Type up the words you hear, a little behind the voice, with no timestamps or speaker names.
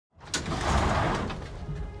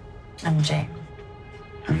I'm Jane.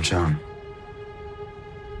 I'm John.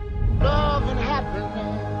 Love and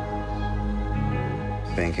happiness.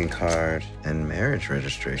 Banking card and marriage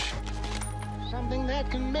registration. Something that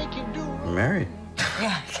can make you do We're married.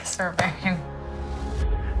 Yeah, I guess we're married.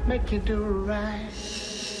 make you do right.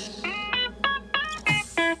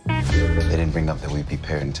 They didn't bring up that we'd be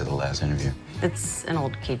paired until the last interview. It's an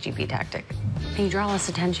old KGB tactic. And you draw less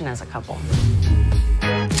attention as a couple.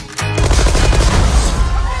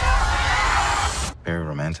 Very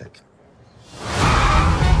romantic.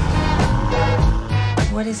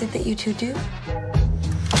 What is it that you two do?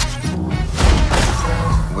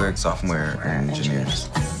 We're software engineers.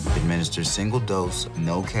 Administer single dose,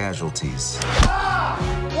 no casualties.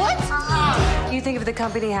 You think if the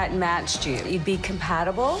company hadn't matched you, you'd be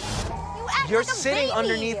compatible? You're sitting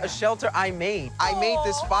underneath a shelter I made. I made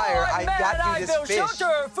this fire. I got you this fish.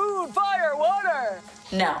 Shelter, food, fire, water.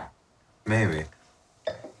 No. Maybe.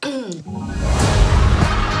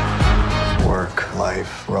 Work,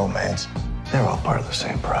 life, romance, they're all part of the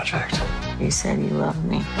same project. You said you loved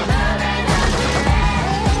me.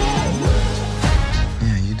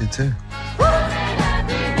 Yeah, you did too.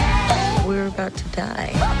 We're about to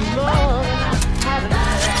die.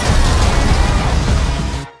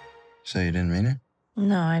 So you didn't mean it?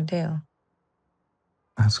 No, I do.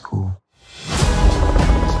 That's cool.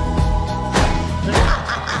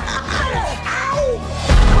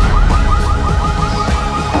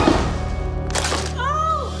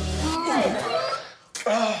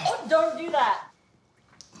 Don't do that.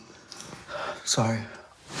 Sorry.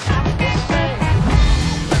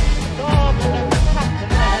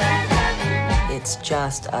 It's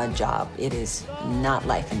just a job. It is not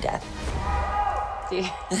life and death. Do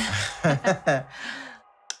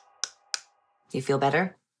you feel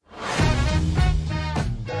better?